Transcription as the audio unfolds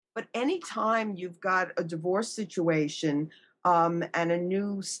But anytime you've got a divorce situation and a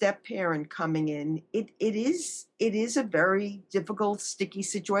new step parent coming in, it is a very difficult, sticky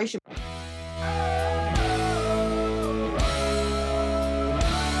situation.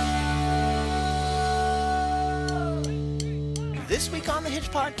 This week on the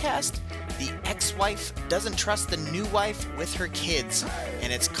Hitch Podcast, the ex-wife doesn't trust the new wife with her kids,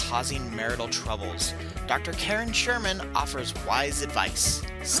 and it's causing marital troubles. Dr. Karen Sherman offers wise advice.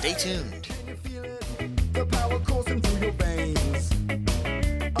 Stay tuned. The power coursing through your veins,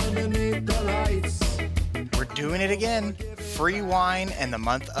 underneath the lights. We're doing it again. Free wine in the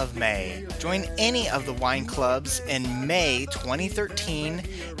month of May. Join any of the wine clubs in May 2013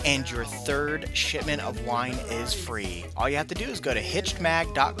 and your third shipment of wine is free. All you have to do is go to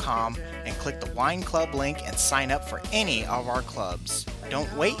hitchedmag.com and click the wine club link and sign up for any of our clubs.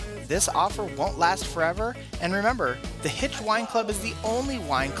 Don't wait. This offer won't last forever. And remember, the Hitched Wine Club is the only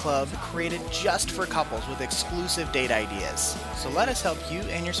wine club created just for couples with exclusive date ideas. So let us help you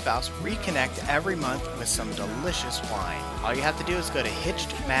and your spouse reconnect every month with some delicious wine. All you have to do is go to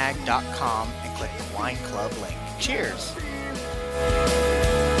hitchedmag.com and click the wine club link. Cheers!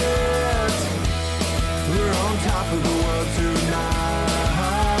 We're on top of the world tonight.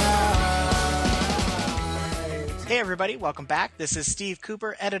 Hey everybody, welcome back. This is Steve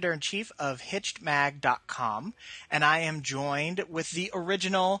Cooper, editor-in-chief of hitchedmag.com, and I am joined with the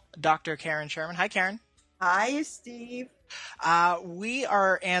original Dr. Karen Sherman. Hi, Karen. Hi, Steve. We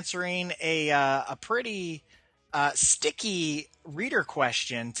are answering a pretty sticky reader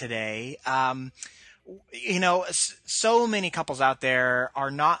question today. So many couples out there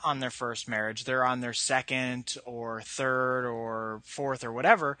are not on their first marriage. They're on their second or third or fourth or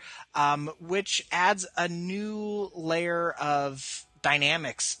whatever, which adds a new layer of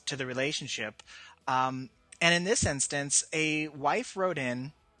dynamics to the relationship. And in this instance, a wife wrote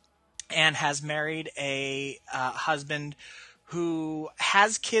in and has married a husband who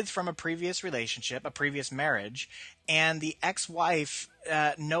has kids from a previous relationship, a previous marriage, and the ex-wife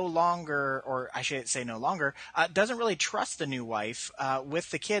no longer, or I should say no longer, doesn't really trust the new wife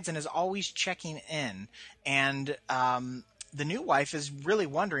with the kids and is always checking in. And the new wife is really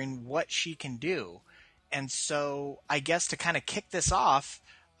wondering what she can do. And so I guess to kind of kick this off,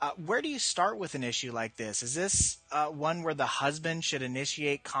 where do you start with an issue like this? Is this one where the husband should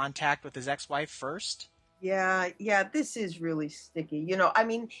initiate contact with his ex-wife first? Yeah, this is really sticky.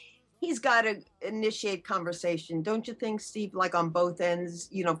 He's got to initiate conversation, don't you think, Steve? Like on both ends,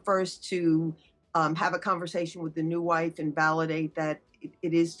 first to have a conversation with the new wife and validate that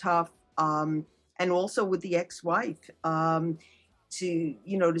it is tough, and also with the ex-wife to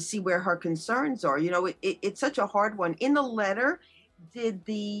see where her concerns are. It's such a hard one. In the letter, did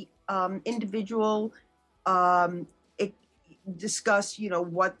the individual discuss,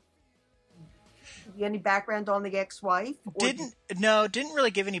 what? Any background on the ex-wife? Didn't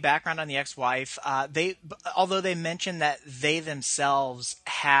really give any background on the ex-wife. Although they mentioned that they themselves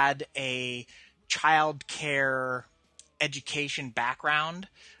had a child care education background,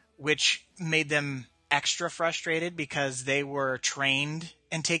 which made them extra frustrated because they were trained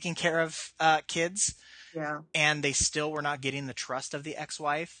in taking care of kids. Yeah. And they still were not getting the trust of the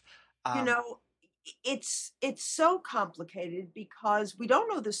ex-wife. It's so complicated because we don't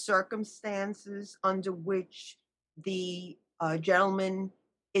know the circumstances under which the gentleman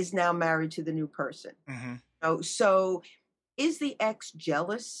is now married to the new person. Mm-hmm. So is the ex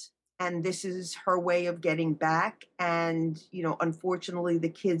jealous and this is her way of getting back? And, unfortunately, the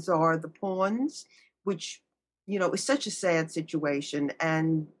kids are the pawns, which, is such a sad situation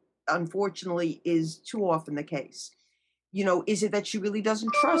and unfortunately is too often the case. Is it that she really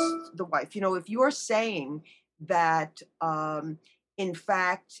doesn't trust the wife? If you're saying that, in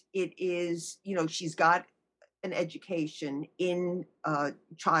fact, it is, she's got an education in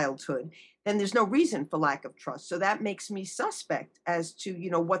childhood, then there's no reason for lack of trust. So that makes me suspect as to,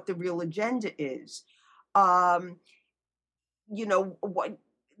 what the real agenda is.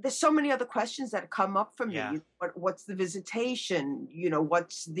 There's so many other questions that come up for me. Yeah. What's the visitation?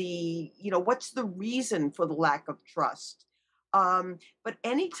 What's the reason for the lack of trust? But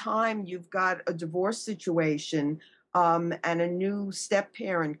anytime you've got a divorce situation and a new step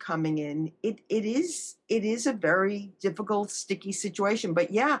parent coming in, it is a very difficult, sticky situation. But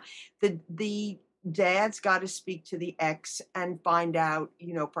yeah, the dad's got to speak to the ex and find out,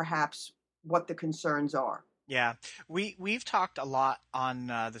 perhaps what the concerns are. Yeah, we've talked a lot on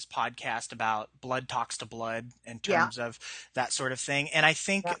this podcast about blood talks to blood in Yeah, terms of that sort of thing, and I yeah,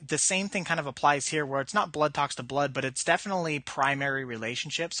 think the same thing kind of applies here, where it's not blood talks to blood, but it's definitely primary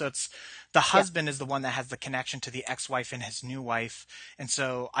relationship. So it's the yeah, husband is the one that has the connection to the ex-wife and his new wife, and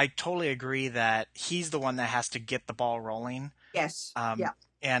so I totally agree that he's the one that has to get the ball rolling, yes, yeah.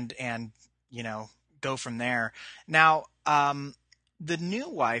 um, and you know go from there. Now, the new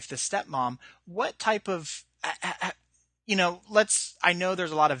wife, the stepmom, what type of let's I know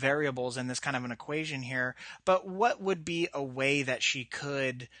there's a lot of variables in this kind of an equation here, but what would be a way that she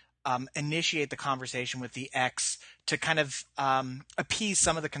could initiate the conversation with the ex to kind of appease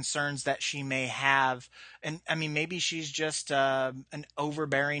some of the concerns that she may have? And I mean, maybe she's just an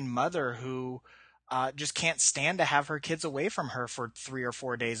overbearing mother who just can't stand to have her kids away from her for 3 or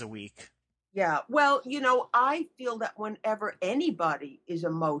 4 days a week. Yeah. Well, I feel that whenever anybody is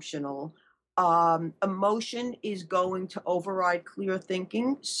emotional, emotion is going to override clear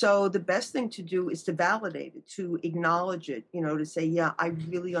thinking. So the best thing to do is to validate it, to acknowledge it, to say, yeah, I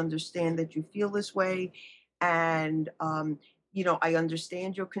really understand that you feel this way. And, I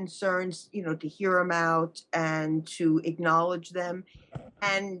understand your concerns, to hear them out and to acknowledge them.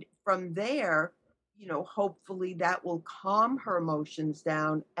 And from there, hopefully that will calm her emotions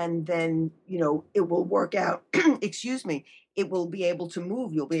down, and then, it will work out. Excuse me. It will be able to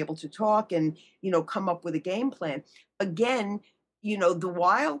move. You'll be able to talk and, come up with a game plan. Again, the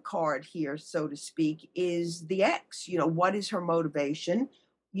wild card here, so to speak, is the ex. What is her motivation?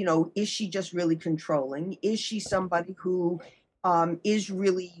 Is she just really controlling? Is she somebody who is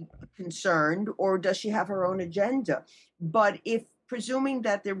really concerned, or does she have her own agenda? But if presuming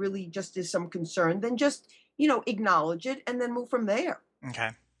that there really just is some concern, then just, acknowledge it and then move from there.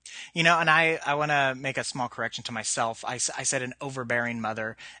 Okay. And I want to make a small correction to myself. I said an overbearing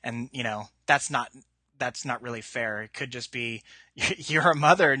mother, and that's not really fair. It could just be you're a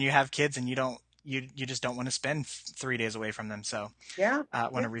mother and you have kids and you just don't want to spend 3 days away from them. So Yeah. I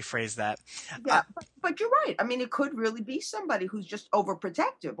want Yeah. to rephrase that. Yeah. But you're right. I mean, it could really be somebody who's just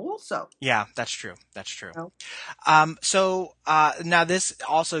overprotective also. Yeah, that's true. That's true. You know? So now this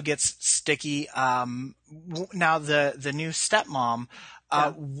also gets sticky. Now the new stepmom,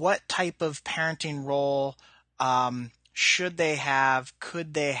 Yeah. what type of parenting role should they have?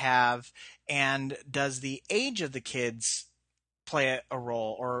 Could they have? And does the age of the kids play a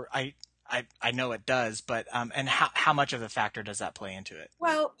role? Or I know it does, but and how much of a factor does that play into it?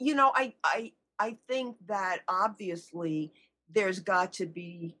 Well, I think that obviously there's got to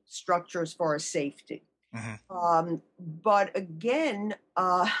be structure as far as safety. Hmm. But again,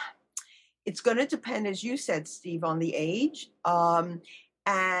 it's going to depend, as you said, Steve, on the age,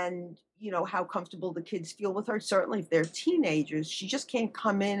 and how comfortable the kids feel with her. Certainly, if they're teenagers, she just can't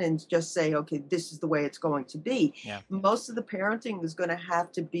come in and just say, "Okay, this is the way it's going to be." Yeah. Most of the parenting is going to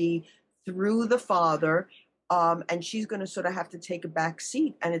have to be through the father, and she's going to sort of have to take a back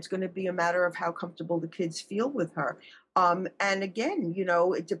seat, and it's going to be a matter of how comfortable the kids feel with her. And again,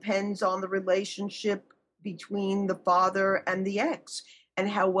 it depends on the relationship between the father and the ex, and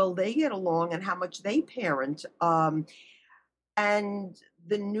how well they get along and how much they parent. And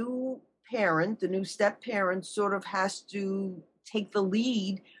the new parent, the new step parent, sort of has to take the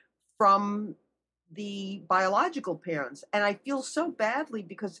lead from the biological parents. And I feel so badly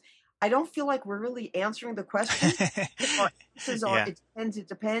because I don't feel like we're really answering the question. Our answers are, Yeah. it depends, it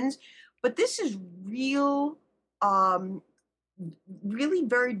depends. But this is real, um, really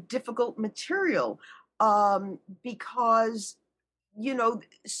very difficult material, because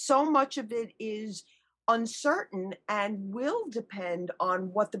so much of it is uncertain and will depend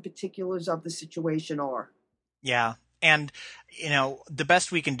on what the particulars of the situation are. Yeah. And the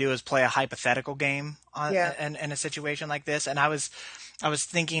best we can do is play a hypothetical game Yeah, in a situation like this. And I was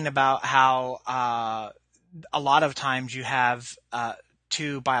thinking about how a lot of times you have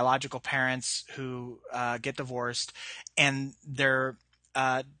two biological parents who get divorced, and their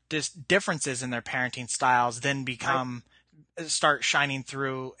differences in their parenting styles then right. become start shining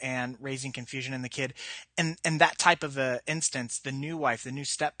through and raising confusion in the kid. And that type of a instance, the new wife, the new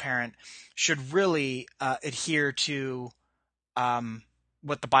step parent, should really adhere to um,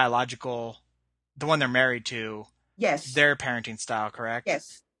 what the one they're married to, Yes, their parenting style, correct?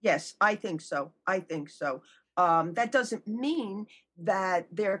 yes, yes. I think so. I think so. That doesn't mean that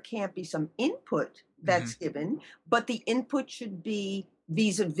there can't be some input Hmm. that's given, but the input should be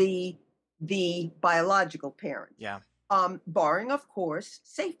vis-a-vis the biological parent, Yeah. barring, of course,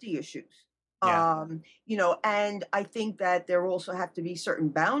 safety issues. Yeah. And I think that there also have to be certain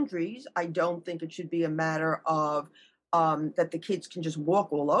boundaries. I don't think it should be a matter of that the kids can just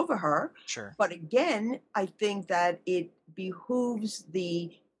walk all over her. Sure. But again, I think that it behooves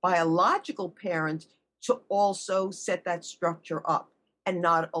the biological parent to also set that structure up and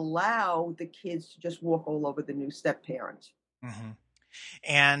not allow the kids to just walk all over the new step parent. Hmm.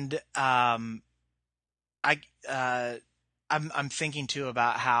 And I I'm thinking too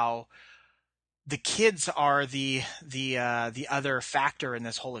about how the kids are the other factor in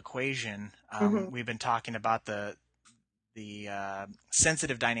this whole equation. Hmm. We've been talking about the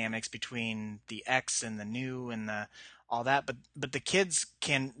sensitive dynamics between the X and the new and the all that, but the kids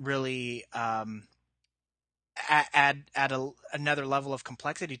can really add another level of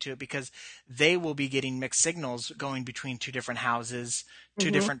complexity to it because they will be getting mixed signals going between two different houses, two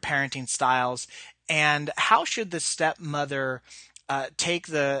Hmm. different parenting styles, and how should the stepmother take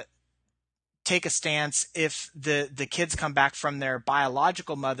the take a stance if the kids come back from their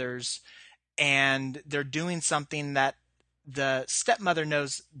biological mothers and they're doing something that the stepmother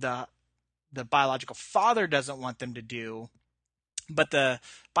knows the biological father doesn't want them to do, but the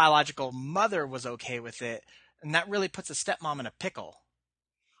biological mother was okay with it, and that really puts a stepmom in a pickle.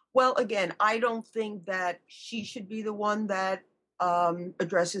 Well, again, I don't think that she should be the one that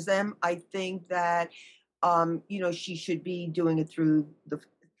addresses them. I think that she should be doing it through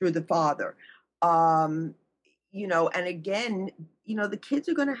the father. Um, and again, the kids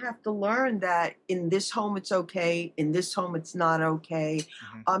are going to have to learn that in this home it's okay, in this home it's not okay.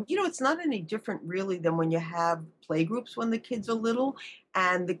 Hmm. It's not any different really than when you have play groups when the kids are little,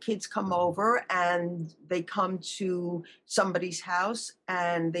 and the kids come over and they come to somebody's house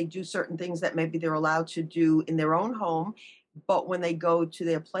and they do certain things that maybe they're allowed to do in their own home, but when they go to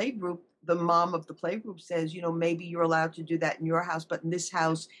their play group, the mom of the play group says, maybe you're allowed to do that in your house, but in this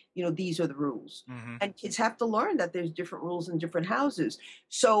house, these are the rules. Hmm. And kids have to learn that there's different rules in different houses.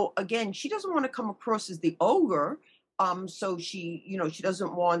 So again, she doesn't want to come across as the ogre. So she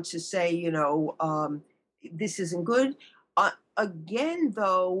doesn't want to say, this isn't good. Again,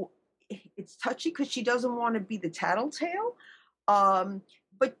 though, it's touchy because she doesn't want to be the tattletale.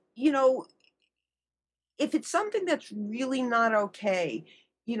 But if it's something that's really not okay,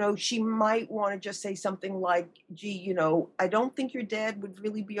 she might want to just say something like, gee, I don't think your dad would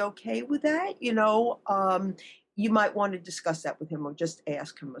really be okay with that. You might want to discuss that with him or just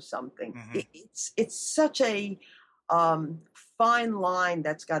ask him or something. Hmm. It's such a um, fine line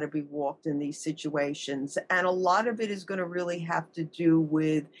that's got to be walked in these situations. And a lot of it is going to really have to do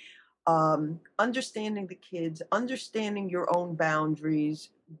with understanding the kids, understanding your own boundaries,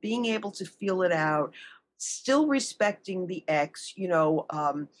 being able to feel it out, still respecting the ex, eh,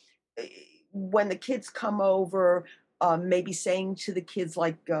 when the kids come over, maybe saying to the kids,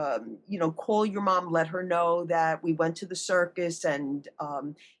 like, call your mom, let her know that we went to the circus and,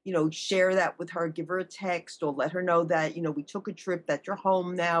 share that with her, give her a text or let her know that, we took a trip, that you're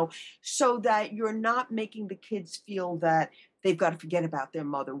home now, so that you're not making the kids feel that they've got to forget about their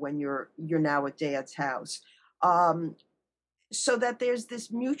mother when you're now at dad's house. Um, so that there's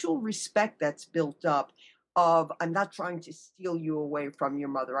this mutual respect that's built up of, I'm not trying to steal you away from your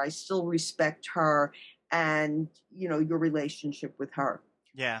mother. I still respect her and your relationship with her.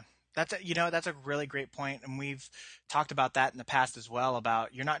 Yeah. That's a really great point, and we've talked about that in the past as well.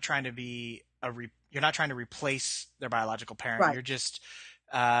 About you're not trying to be you're not trying to replace their biological parent. Right. You're just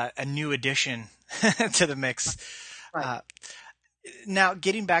a new addition to the mix. Right. Uh, Now,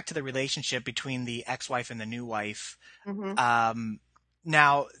 getting back to the relationship between the ex-wife and the new wife, Hmm. um,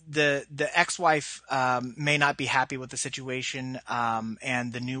 now the ex-wife may not be happy with the situation,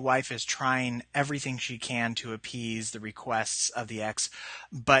 and the new wife is trying everything she can to appease the requests of the ex,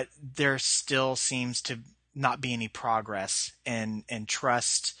 but there still seems to not be any progress in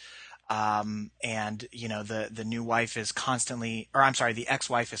trust. And the new wife is constantly, or I'm sorry, the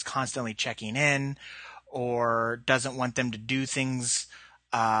ex-wife is constantly checking in, or doesn't want them to do things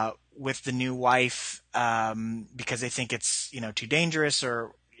with the new wife because they think it's too dangerous,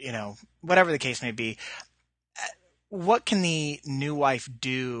 or whatever the case may be. What can the new wife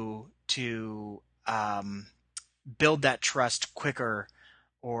do to build that trust quicker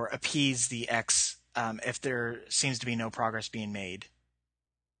or appease the ex if there seems to be no progress being made?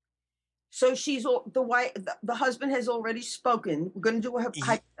 So the wife, the husband has already spoken. We're going to do a Y-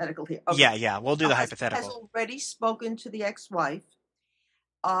 hypothetical here. Okay. yeah, yeah, we'll do The the husband has hypothetical. already spoken to the ex-wife.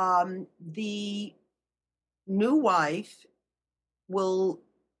 The new wife will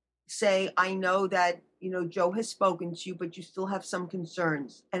say, I know that, Joe has spoken to you, but you still have some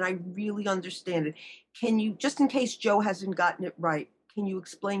concerns. And I really understand it. Can you, just in case Joe hasn't gotten it right, can you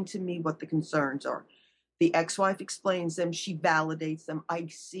explain to me what the concerns are? The ex wife explains them. She validates them. I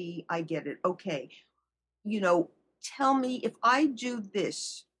see, I get it. Okay. You know, tell me, if I do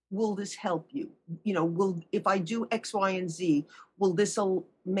this, will this help you? Will, if I do X, Y, and Z, will this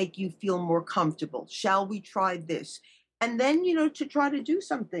make you feel more comfortable? Shall we try this? And then, to try to do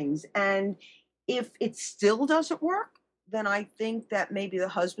some things. And if it still doesn't work, then I think that maybe the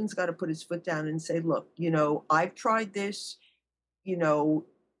husband's got to put his foot down and say, look, I've tried this, you know,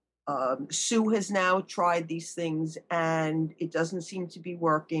 Sue has now tried these things and it doesn't seem to be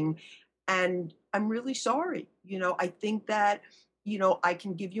working. And I'm really sorry. I think that, I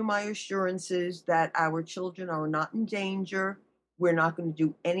can give you my assurances that our children are not in danger. We're not going to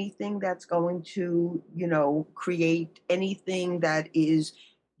do anything that's going to, create anything that is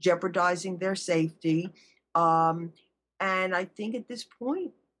jeopardizing their safety. Um, and I think at this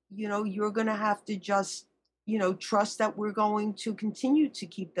point, you're going to have to just trust that we're going to continue to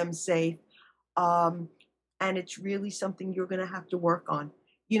keep them safe. Um, and it's really something you're going to have to work on.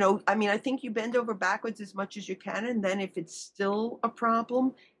 I mean, I think you bend over backwards as much as you can. And then if it's still a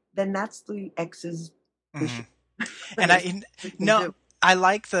problem, then that's the ex's Hmm. issue. And There's I nothing we can no, do. I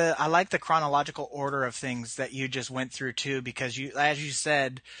like the chronological order of things that you just went through too, because as you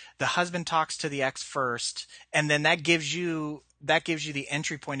said, the husband talks to the ex first, and then that gives you the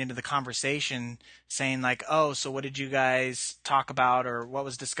entry point into the conversation, saying like, oh, so what did you guys talk about, or what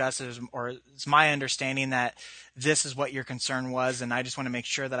was discussed, or it's my understanding that this is what your concern was, and I just want to make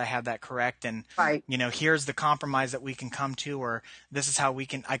sure that I have that correct, and Right, here's the compromise that we can come to, or this is how I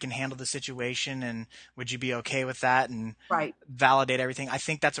can handle the situation, and would you be okay with that, and right. validate everything. I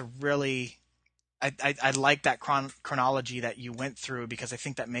think that's a really I like that chronology that you went through, because I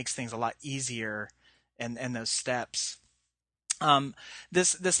think that makes things a lot easier and those steps. Um,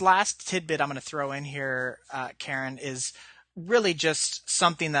 this last tidbit I'm going to throw in here, Karen, is really just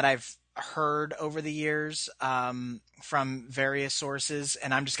something that I've heard over the years from various sources,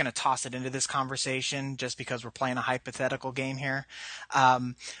 and I'm just going to toss it into this conversation just because we're playing a hypothetical game here.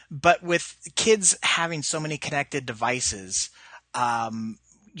 But with kids having so many connected devices,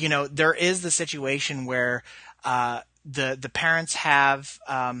 there is the situation where the parents have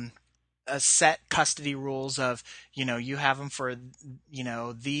a set custody rules of, you have them for,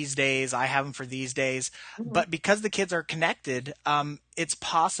 these days, I have them for these days. Hmm. But because the kids are connected, it's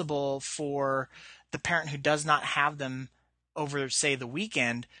possible for the parent who does not have them over, say, the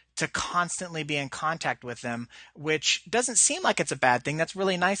weekend, to constantly be in contact with them, which doesn't seem like it's a bad thing. That's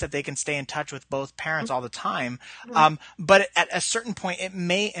really nice that they can stay in touch with both parents all the time. Hmm. But at a certain point, it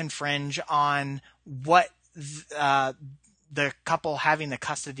may infringe on what the couple having the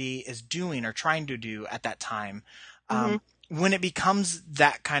custody is doing or trying to do at that time. Hmm. When it becomes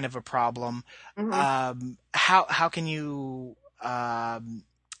that kind of a problem, Hmm. how can you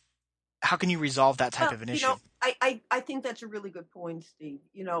resolve that type Well, of an issue? I think that's a really good point, Steve.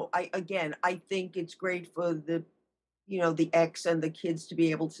 I think it's great for the ex and the kids to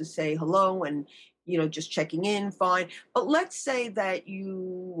be able to say hello and, just checking in, fine. But let's say that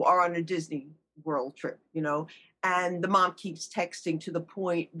you are on a Disney World trip, and the mom keeps texting to the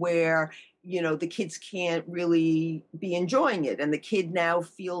point where, the kids can't really be enjoying it. And the kid now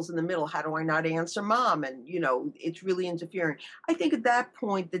feels in the middle, how do I not answer mom? And, it's really interfering. I think at that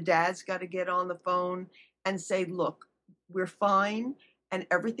point, the dad's got to get on the phone and say, look, we're fine and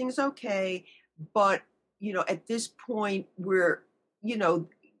everything's okay. But at this point, you know,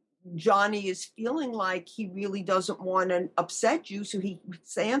 Johnny is feeling like he really doesn't want to upset you, so he's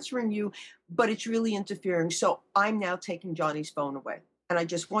answering you, but it's really interfering. So I'm now taking Johnny's phone away. And I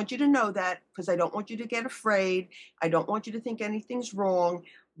just want you to know that, because I don't want you to get afraid. I don't want you to think anything's wrong,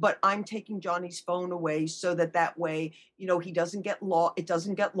 but I'm taking Johnny's phone away so that way, he doesn't get lost. It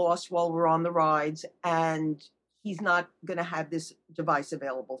doesn't get lost while we're on the rides, and he's not going to have this device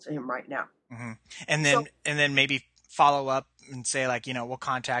available to him right now. Hmm. So And then maybe follow up and say like, we'll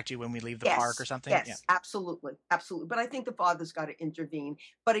contact you when we leave the park or yes, something. Yeah. yes, absolutely, absolutely. But I think the father's got to intervene.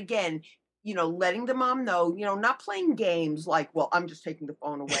 But again, letting the mom know, not playing games like, well, I'm just taking the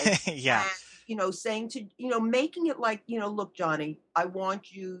phone away. Yeah. And, saying to, making it like, look, Johnny, I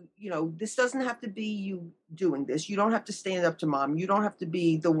want you, this doesn't have to be you doing this. You don't have to stand up to mom. You don't have to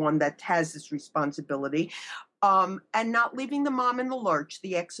be the one that has this responsibility. And not leaving the mom in the lurch,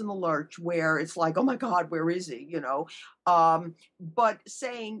 the ex in the lurch, where it's like, oh my God, where is he? But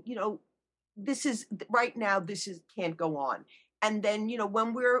saying, this is right now, this is can't go on. And then,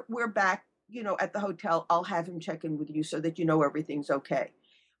 when we're back, at the hotel, I'll have him check in with you so that everything's okay.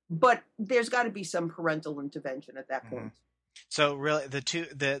 But there's got to be some parental intervention at that Hmm. point. So really,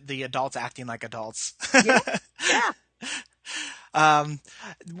 the adults acting like adults. Yeah, yeah. um,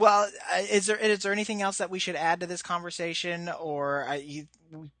 well, is there anything else that we should add to this conversation, or we've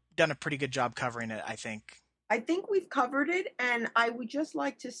done a pretty good job covering it, I think. I think we've covered it. And I would just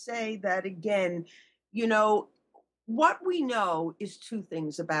like to say that again, you know, what we know is two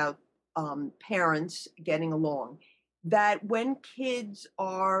things about parents getting along. That when kids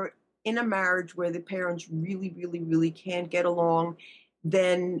are in a marriage where the parents really, really, really can't get along,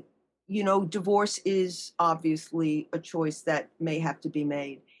 then, divorce is obviously a choice that may have to be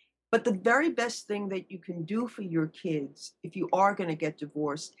made. But the very best thing that you can do for your kids if you are going to get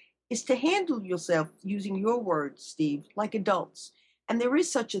divorced is to handle yourself, using your words, Steve, like adults. And there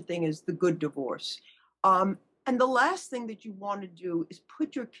is such a thing as the good divorce. Um, and the last thing that you want to do is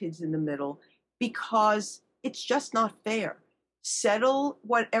put your kids in the middle because it's just not fair. Settle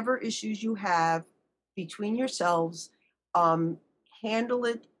whatever issues you have between yourselves. Um, Handle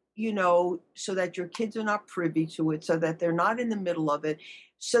it, so that your kids are not privy to it, so that they're not in the middle of it,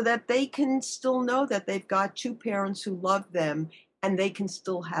 so that they can still know that they've got two parents who love them and they can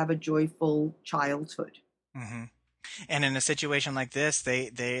still have a joyful childhood. Hmm. And in a situation like this,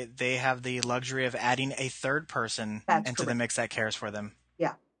 they have the luxury of adding a third person That's into the correct. mix that cares for them.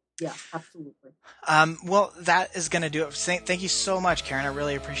 Yeah, yeah, absolutely. Well, that is going to do it. Thank you so much, Karen. I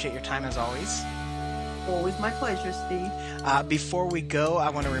really appreciate your time as always. Always my pleasure, Steve. Before we go, I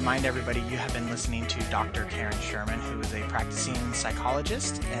want to remind everybody you have been listening to Dr. Karen Sherman, who is a practicing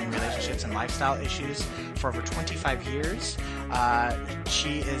psychologist in relationships and lifestyle issues for over 25 years.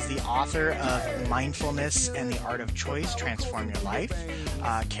 She is the author of Mindfulness and the Art of Choice, Transform Your Life.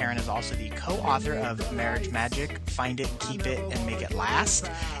 Karen is also the co-author of Marriage Magic, Find It, Keep It, and Make It Last.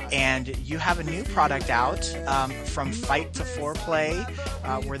 And you have a new product out, From Fight to Foreplay,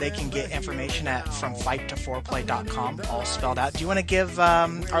 where they can get information at FromFightToForeplay.com, all spelled out. Do you want to give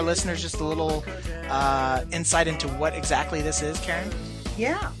our listeners just a little insight into what exactly this is, Karen?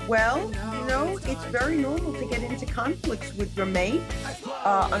 Yeah, well, it's very normal to get into conflicts with your mate.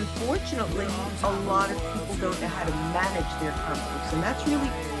 Unfortunately, a lot of people don't know how to manage their conflicts, and that's really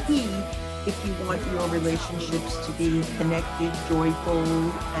key if you want your relationships to be connected, joyful,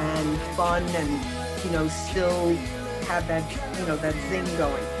 and fun, and still have that zing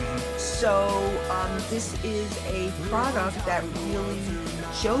going. So this is a product that really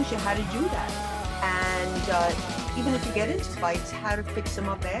shows you how to do that. And even if you get into fights, how to fix them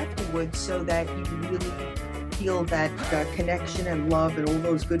up afterwards so that you really feel that connection and love and all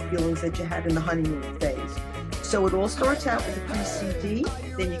those good feelings that you had in the honeymoon phase. So it all starts out with a free CD,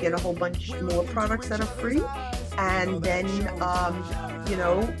 then you get a whole bunch more products that are free, and then,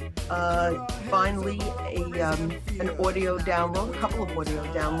 finally an audio download, a couple of audio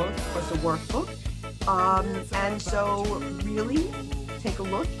downloads, plus a workbook. And so really take a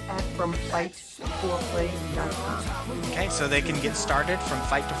look at FromFightToForeplay.com. Okay, so they can get started from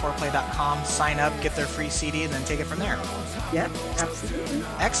FightToForeplay.com, sign up, get their free CD, and then take it from there. Yep, absolutely.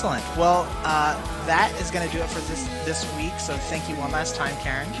 Excellent. Well, that is going to do it for this week. So thank you one last time,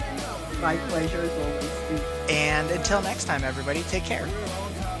 Karen. My pleasure as always, Steve. And until next time, everybody, take care.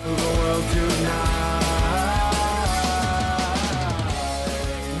 The world tonight.